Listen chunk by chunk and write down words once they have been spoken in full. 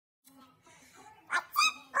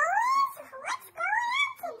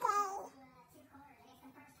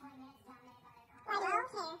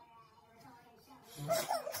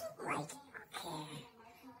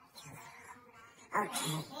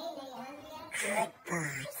Goodbye,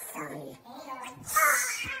 son.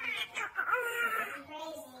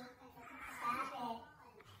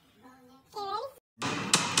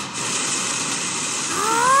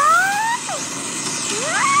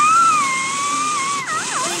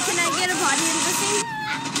 Wait, can I get a body in the thing?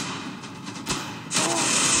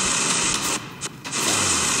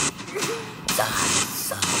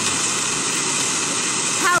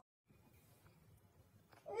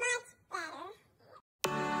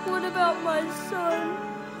 What about my son?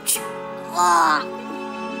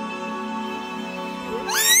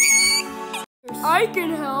 I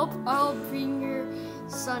can help. I'll bring your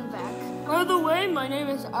son back. By the way, my name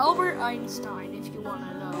is Albert Einstein, if you want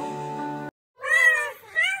to know.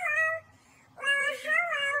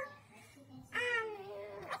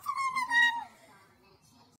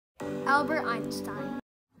 Albert Einstein.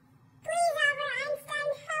 Please, Albert Einstein,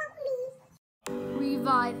 help me.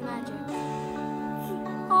 Revive magic.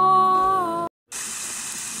 Oh,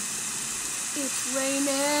 it's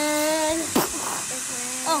raining.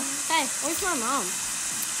 Oh, hey, where's my mom?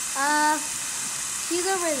 She's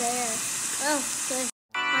over there. Oh, okay.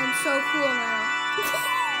 I'm so cool now.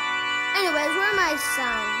 Anyways, where's my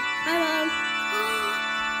son? Hi, Mom.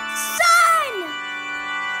 Son!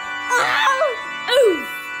 Oh! Oof!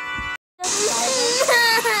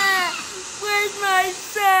 Where's my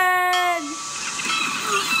son?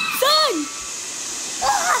 Son!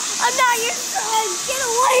 I'm not your son! Get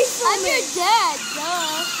away from me! I'm your dad,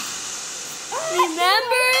 duh.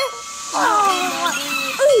 Remember?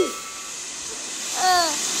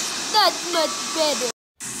 That's much better.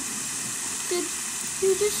 Did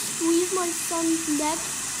you just squeeze my son's neck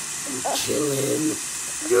and kill him?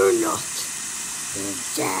 You're not your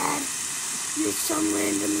dad. You're some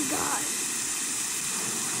random guy.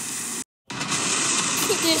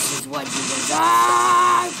 This is what you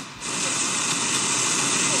deserve.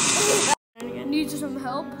 I need some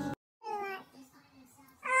help.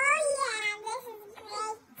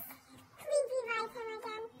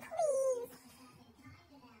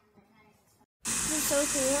 So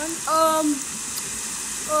cool one.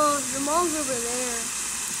 Oh, your mom's over there.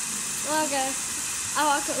 Okay. I'll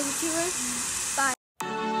walk over to her. Bye.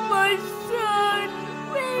 My son!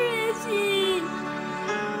 Where is he?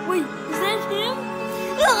 Wait, is that him?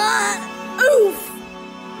 Oof!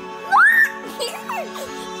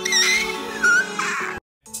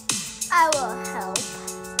 I will help.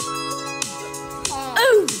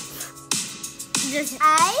 Oof! I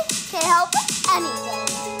can help anything.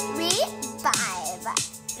 Revive.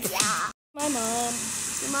 Yeah. My mom.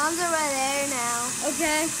 Your mom's over there now.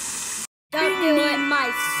 Okay. Don't do it.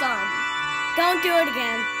 My son. Don't do it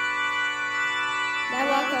again. Can I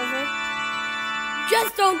walk over?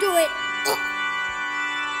 Just don't do it.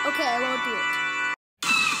 Okay, I won't do it.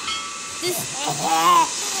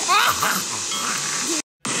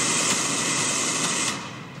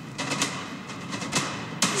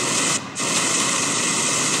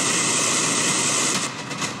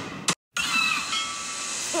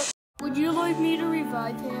 Would you like me to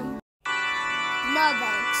revive him? No,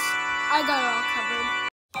 thanks. I got it all covered.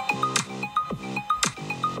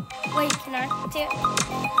 Wait, can I?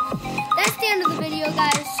 That's the end of the video,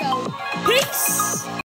 guys, so peace!